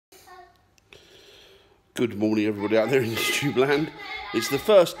Good morning, everybody out there in YouTube land. It's the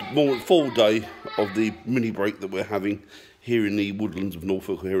first full day of the mini break that we're having here in the woodlands of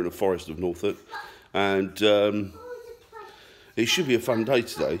Norfolk, or here in the forest of Norfolk, and it should be a fun day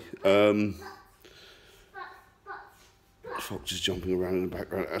today. Fox is jumping around in the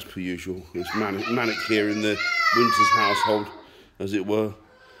background as per usual. It's manic here in the Winters household, as it were.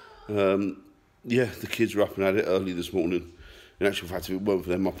 Yeah, the kids were up and at it early this morning. In actual fact, if it weren't for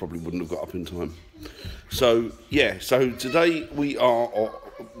them, I probably wouldn't have got up in time. So, yeah, so today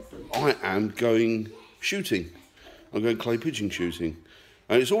I am going shooting. I'm going clay pigeon shooting.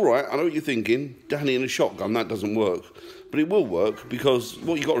 And it's all right, I know what you're thinking, Danny in a shotgun, that doesn't work. But it will work, because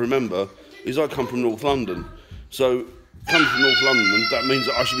what you've got to remember is I come from North London. So, coming from North London, that means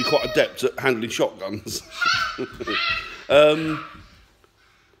that I should be quite adept at handling shotguns.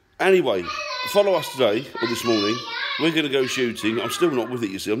 Anyway, follow us today, or this morning. We're going to go shooting. I'm still not with it,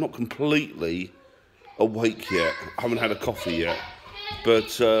 you see. I'm not completely awake yet. I haven't had a coffee yet.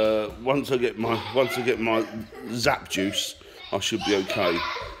 But once I get my zap juice, I should be okay.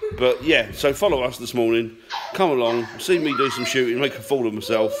 But yeah, so follow us this morning. Come along, see me do some shooting, make a fool of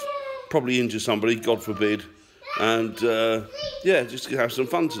myself, probably injure somebody, God forbid. And yeah, just to have some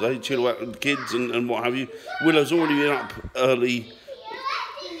fun today, chill out with the kids and what have you. Willow's already been up early.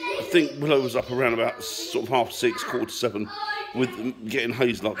 I think Willow was up around about sort of 6:30, 7:15, with getting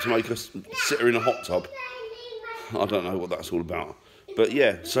Hazel up to make us sit her in a hot tub. I don't know what that's all about. But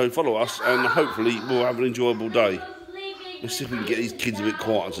yeah, so follow us and hopefully we'll have an enjoyable day. Let's see if we can get these kids a bit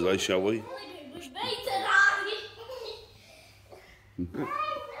quieter today, shall we?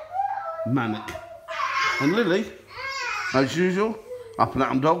 Manic. And Lily, as usual, up and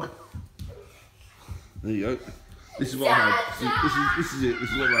at 'em dog. There you go. This is what I had. This is it.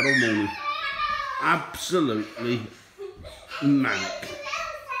 This is what I had all morning. Absolutely manic.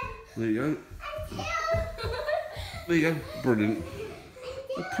 There you go. There you go. Brilliant.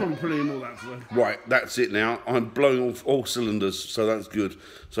 I'll probably put in all that today. Right, that's it now. I'm blowing off all cylinders, so that's good.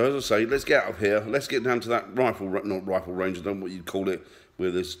 So as I say, let's get out of here. Let's get down to that not rifle range, I don't know what you'd call it,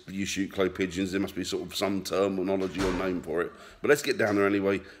 where you shoot clay pigeons. There must be sort of some terminology or name for it. But let's get down there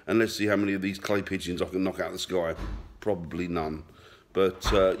anyway, and let's see how many of these clay pigeons I can knock out of the sky. Probably none.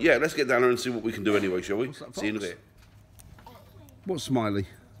 But yeah, let's get down there and see what we can do anyway, shall we? See you in a bit. What's Smiley?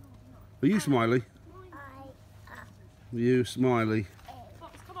 Are you Smiley? Are you Smiley?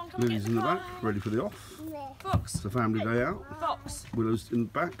 Fox, come on, Lily's in the back, ready for the off. Fox. It's a family day out. Fox. Willow's in the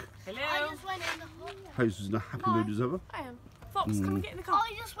back. Hello. Hazel's in a happy mood as ever. I am. Fox, come and get in the car.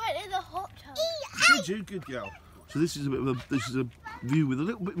 I just went in the hot tub. Did you? Good girl. So this is a view with a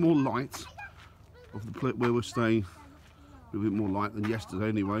little bit more light of the place where we're staying. A little bit more light than yesterday,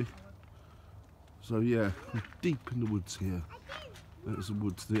 anyway. So yeah, we're deep in the woods here. There's the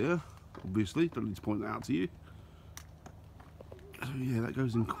woods there, obviously. Don't need to point that out to you. So yeah, that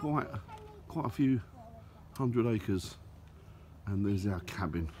goes in quite a few 100 acres. And there's our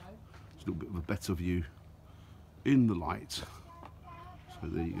cabin. It's a little bit of a better view in the light. So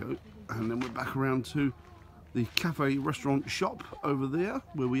there you go. And then we're back around to the cafe restaurant shop over there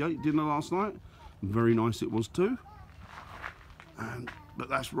where we ate dinner last night. Very nice it was too. But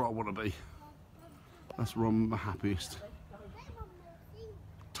that's where I want to be. That's where I'm the happiest.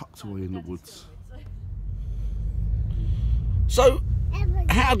 Tucked away in the woods. So,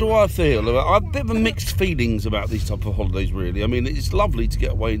 how do I feel? I have a bit of mixed feelings about these type of holidays, really. I mean, it's lovely to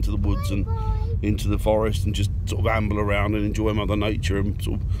get away into the woods and into the forest and just sort of amble around and enjoy Mother Nature and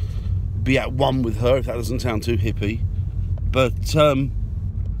sort of be at one with her, if that doesn't sound too hippie. But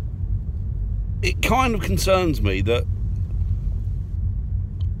it kind of concerns me that,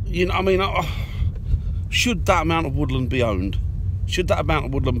 you know, I mean, should that amount of woodland be owned? Should that amount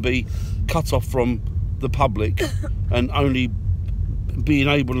of woodland be cut off from the public and only be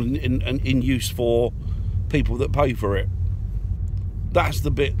enabled in use for people that pay for it? That's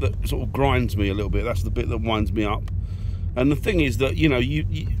the bit that sort of grinds me a little bit. That's the bit that winds me up. And the thing is that, you know,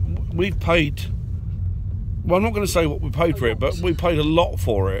 we've paid, well, I'm not going to say what we paid for it, but we paid a lot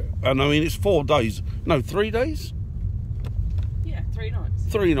for it. And I mean, it's 4 days, no, 3 days? Yeah, 3 nights.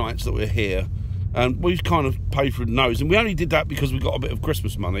 3 nights that we're here. And we've kind of paid for the nose. And we only did that because we got a bit of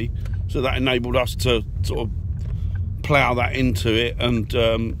Christmas money. So that enabled us to sort of plough that into it and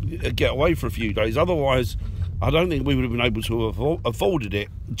get away for a few days. Otherwise, I don't think we would have been able to have afforded it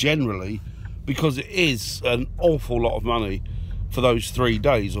generally, because it is an awful lot of money for those 3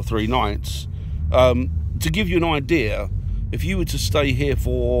 days or 3 nights. To give you an idea, if you were to stay here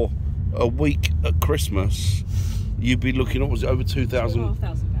for a week at Christmas, you'd be looking at, was it over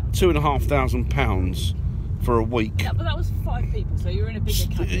 £2,500 for a week. Yeah, but that was 5 people, so you're in a bigger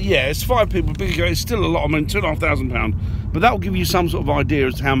cabin. Yeah, it's 5 people, bigger. It's still a lot. I mean, £2,500, but that will give you some sort of idea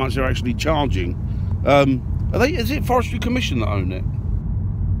as to how much they're actually charging. Is it Forestry Commission that own it?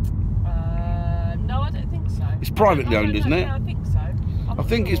 No, I don't think so. It's privately owned, isn't it? Yeah, I think so. I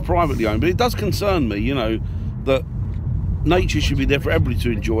think it's privately owned, but it does concern me, you know, that nature should be there for everybody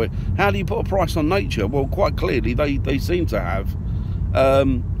to enjoy. How do you put a price on nature? Well, quite clearly they seem to have.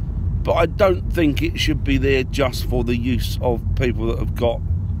 But I don't think it should be there just for the use of people that have got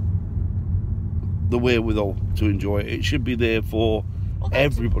the wherewithal to enjoy it. It should be there for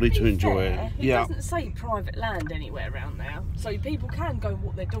everybody to enjoy it. It doesn't say private land anywhere around there, so people can go and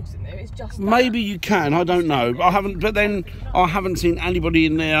walk their dogs in there. It's just that. Maybe you can. I don't know. I haven't. But then I haven't seen anybody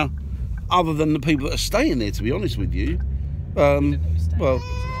in there other than the people that are staying there. To be honest with you, well,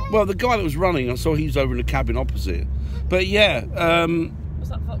 the guy that was running, I saw he was over in the cabin opposite. But yeah, What's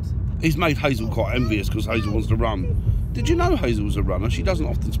that, Fox? he's made Hazel quite envious because Hazel wants to run. Did you know Hazel was a runner? She doesn't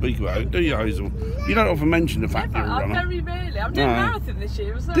often speak about it, do you, Hazel? You don't often mention the fact you're a runner. Very rarely. I'm doing a marathon this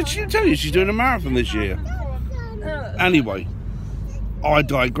year. Did she tell you she's doing a marathon this year? Anyway, I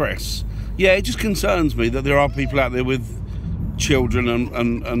digress. Yeah, it just concerns me that there are people out there with children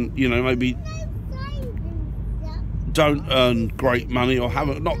and you know, maybe don't earn great money or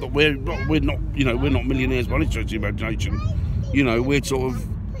haven't. Not that we're not you know, we're not millionaires by any stretch of the imagination. You know, we're sort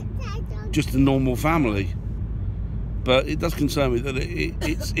of just a normal family. But it does concern me that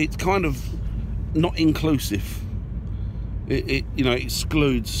it's kind of not inclusive. It you know,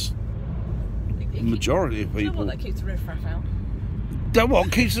 excludes the majority of people. You know what, that keeps the riffraff out. That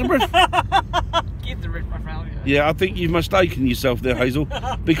what keeps the riff? Keep the riffraff out. Yeah, I think you've mistaken yourself there, Hazel,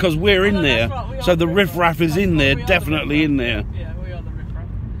 because we're in there. Right, so the riffraff is in there, definitely in there. Yeah, we are the riffraff.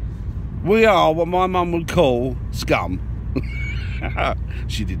 We are what my mum would call scum.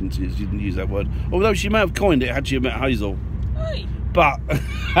 She didn't use that word, although she may have coined it had she met Hazel. Hey. But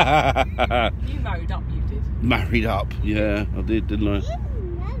You married up, you did. married up, yeah, I did, didn't I?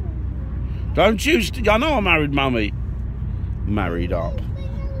 Don't you? I know I married Mummy. Married up.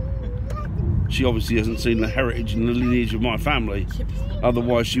 She obviously hasn't seen the heritage and the lineage of my family.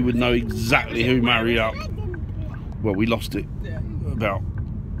 Otherwise, she would know exactly who married up. Well, we lost it about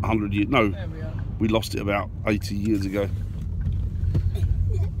 100 years. No, we lost it about 80 years ago.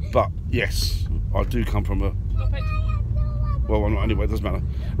 But yes, I do come from a. Well, I'm not anyway. It doesn't matter.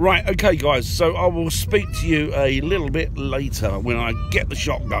 Right, okay, guys. So I will speak to you a little bit later when I get the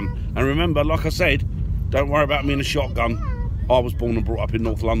shotgun. And remember, like I said, don't worry about me in a shotgun. I was born and brought up in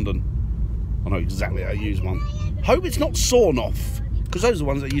North London. I know exactly how to use one. Hope it's not sawn off, because those are the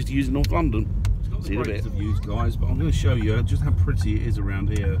ones that I used to use in North London. It's got the greatest of views, guys, but I'm going to show you just how pretty it is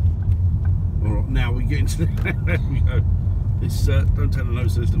around here. All right, now we get into there we go. It's don't take the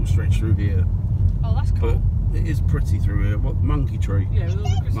notice of this little stretch through here. Oh, that's cool. But it is pretty through here. What, monkey tree? Yeah, with all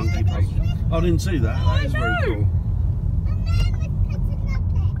the Christmas Monkey decorations. puzzle. I didn't see that. That is very cool.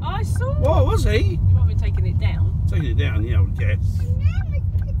 I saw. What was he? You might be taking it down. Taking it down, yeah, I would guess.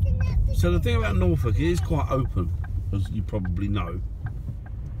 So the thing about Norfolk, it is quite open, as you probably know.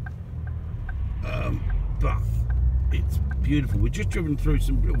 But it's beautiful. We've just driven through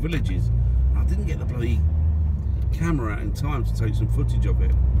some little villages. I didn't get the bloody camera out in time to take some footage of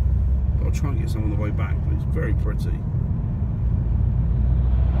it. But I'll try and get some on the way back, but it's very pretty.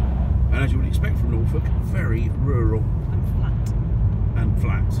 And as you would expect from Norfolk, very rural. And flat. And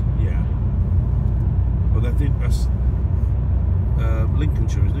flat, yeah. Well, I think that's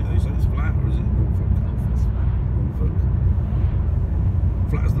Lincolnshire, isn't it? They say it's flat, or is it Norfolk? Norfolk's flat. Norfolk.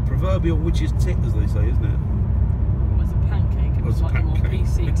 Flat as the proverbial witch's tit, as they say, isn't it? Well, it's a pancake. It was It's a like more pancake.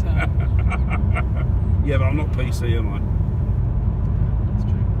 PC term. Yeah, but I'm not PC, am I? That's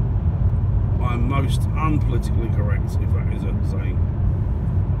true. I'm most unpolitically correct, if that is a saying.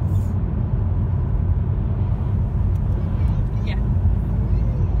 Yeah.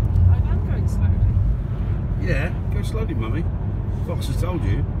 I am going slowly. Yeah, go slowly, mummy. Fox has told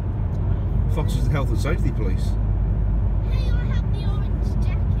you. Fox is the health and safety police. Hey, I have the orange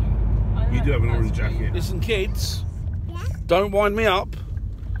jacket. You do have an That's orange true. jacket. Listen, kids, Yeah? don't wind me up,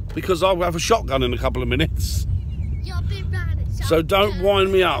 because I'll have a shotgun in a couple of minutes. You're a bit bad at So don't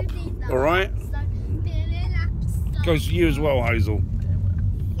wind me up, alright? Goes to you as well, Hazel.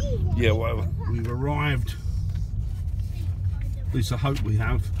 Yeah, whatever. We've arrived. At least I hope we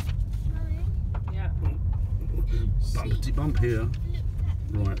have. Yeah. Bumpity bump here.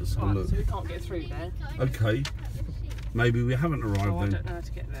 Right, let's have a Right, look. so we can't get through there. Okay. Maybe we haven't Oh, I arrived don't know how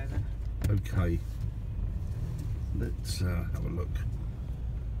to get there then. then. Okay. Let's have a look.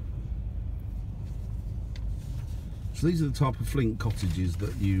 So these are the type of flint cottages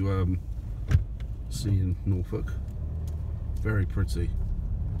that you sea in Norfolk. Very pretty.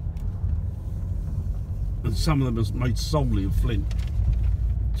 And some of them are made solely of flint.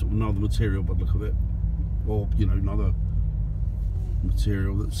 Sort of another material by the look of it. Or, you know, another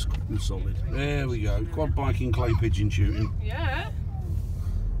material that's solid. There we go. Quad biking, clay pigeon shooting. Yeah.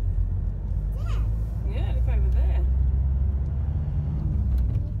 Yeah, look over there.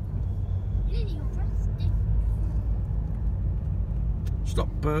 Really rustic. Stop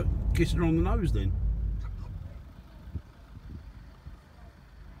kissing her on the nose then.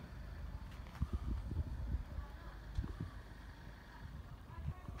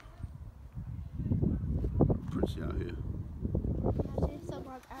 Pretty out here. Imagine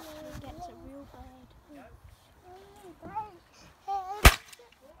someone actually gets a real bird.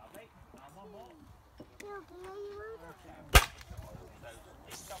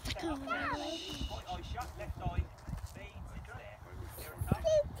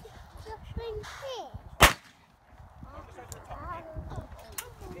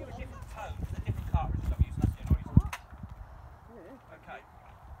 Okay.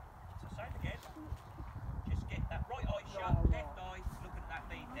 So say it again. Just get that right eye shut, left eye, looking at that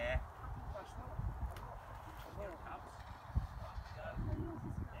lead there. Here it comes. Go.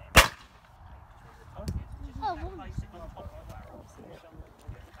 There. Just place it on top of the barrel. Here it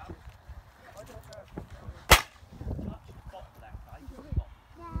comes. Touch the bottom of that cage. The bottom.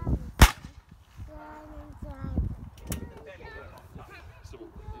 The belly button touch.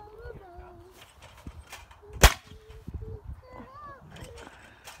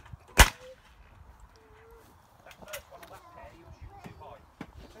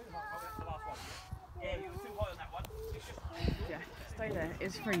 Yeah, stay there.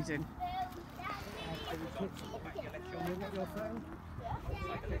 It's freezing.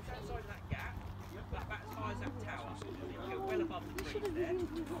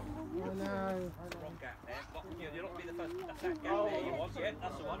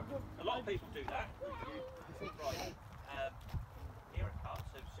 That's the one. A lot of people do that. Right. Here it comes.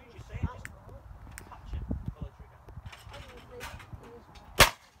 So as soon as you see it, just touch it. Pull the trigger.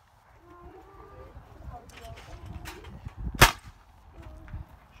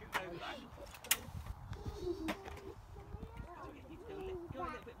 Shoot over that. Go a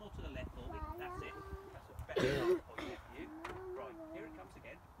little bit more to the left for me. That's it. That's a better point for you. Right, here it comes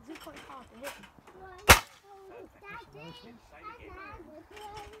again. Is it quite hard to hit? Same again.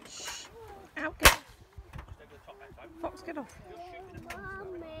 Out, get off. Just over the top that time. Fox, get off. You're shooting a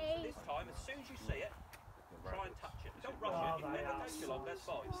this time, as soon as you see it, try and touch it. Don't rush it. If it never takes you long, that's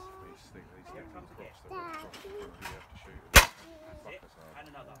fine. Here it comes again. That's it. And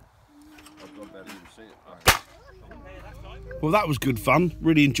another. There, that time. Well, that was good fun.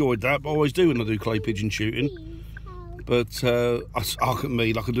 Really enjoyed that. I always do when I do clay pigeon shooting. But look at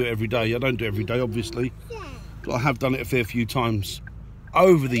me, like I do it every day. I don't do it every day, obviously. But I have done it a fair few times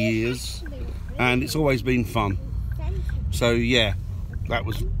over the years, and it's always been fun. So yeah, that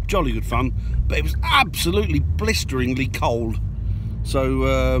was jolly good fun. But it was absolutely blisteringly cold. So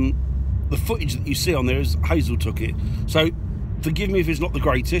the footage that you see on there is Hazel took it. So forgive me if it's not the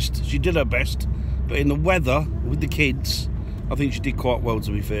greatest. She did her best, but in the weather with the kids, I think she did quite well,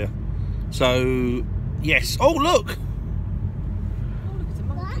 to be fair. So yes. Oh look. Oh, look, it's a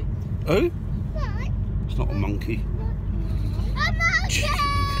monkey. Who? It's not a monkey.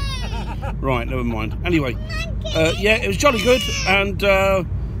 Right, never mind. Anyway, yeah, it was jolly good, and there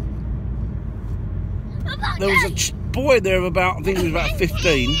was a boy there of about, I think he was about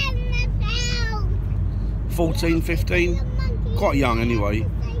 15, 14, 15, quite young anyway,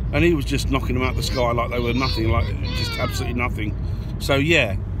 and he was just knocking them out of the sky like they were nothing, like just absolutely nothing. So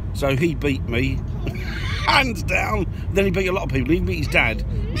yeah, so he beat me, hands down. Then he beat a lot of people. He beat his dad,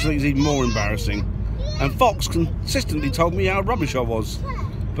 which I think is even more embarrassing. And Fox consistently told me how rubbish I was,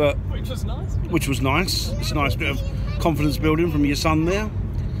 but Which was nice. which was nice. It's a nice bit of confidence building from your son there.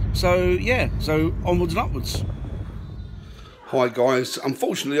 So yeah, so onwards and upwards. Hi guys,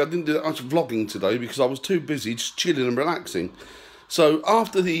 unfortunately I didn't do that much vlogging today because I was too busy just chilling and relaxing. So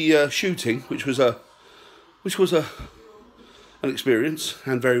after the shooting, which was an experience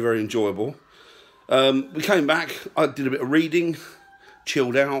and very, very enjoyable, we came back. I did a bit of reading,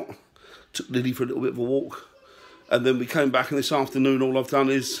 chilled out, took Lily for a little bit of a walk, and then we came back, and this afternoon all I've done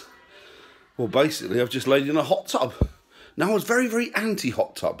is, well, basically I've just laid in a hot tub. Now I was very, very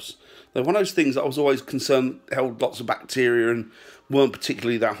anti-hot tubs. They're one of those things that I was always concerned held lots of bacteria and weren't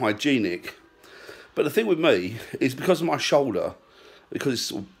particularly that hygienic. But the thing with me is because of my shoulder, because it's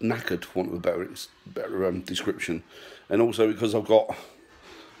sort of knackered, for want of a better description, and also because I've got, I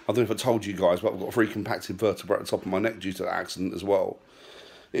don't know if I told you guys, but I've got a 3 compacted vertebra at the top of my neck due to that accident as well.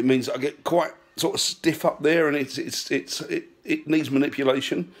 It means I get quite sort of stiff up there, and it needs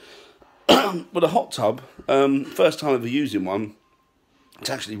manipulation. But a hot tub, first time ever using one, it's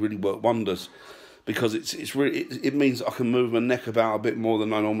actually really worked wonders, because it means I can move my neck about a bit more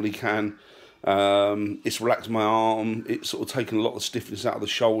than I normally can. It's relaxed my arm. It's sort of taken a lot of the stiffness out of the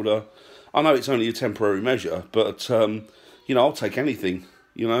shoulder. I know it's only a temporary measure, but you know, I'll take anything,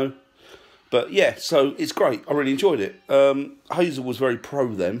 you know. But yeah, so it's great. I really enjoyed it. Hazel was very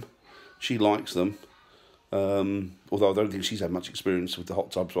pro them. She likes them. Although I don't think she's had much experience with the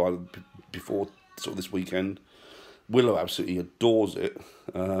hot tubs before sort of this weekend. Willow absolutely adores it.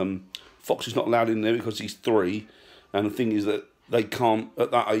 Fox is not allowed in there because he's 3, and the thing is that they can't, at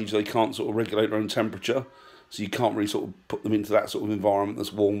that age, they can't sort of regulate their own temperature, so you can't really sort of put them into that sort of environment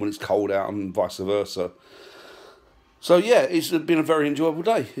that's warm when it's cold out, and vice versa. So yeah, it's been a very enjoyable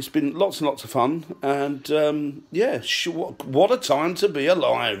day. It's been lots and lots of fun, and yeah, what a time to be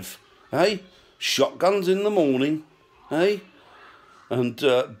alive, hey? Shotguns in the morning, hey? And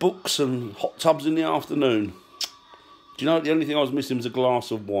books and hot tubs in the afternoon. Do you know, the only thing I was missing was a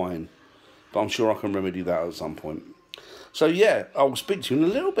glass of wine. But I'm sure I can remedy that at some point. So yeah, I'll speak to you in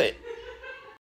a little bit.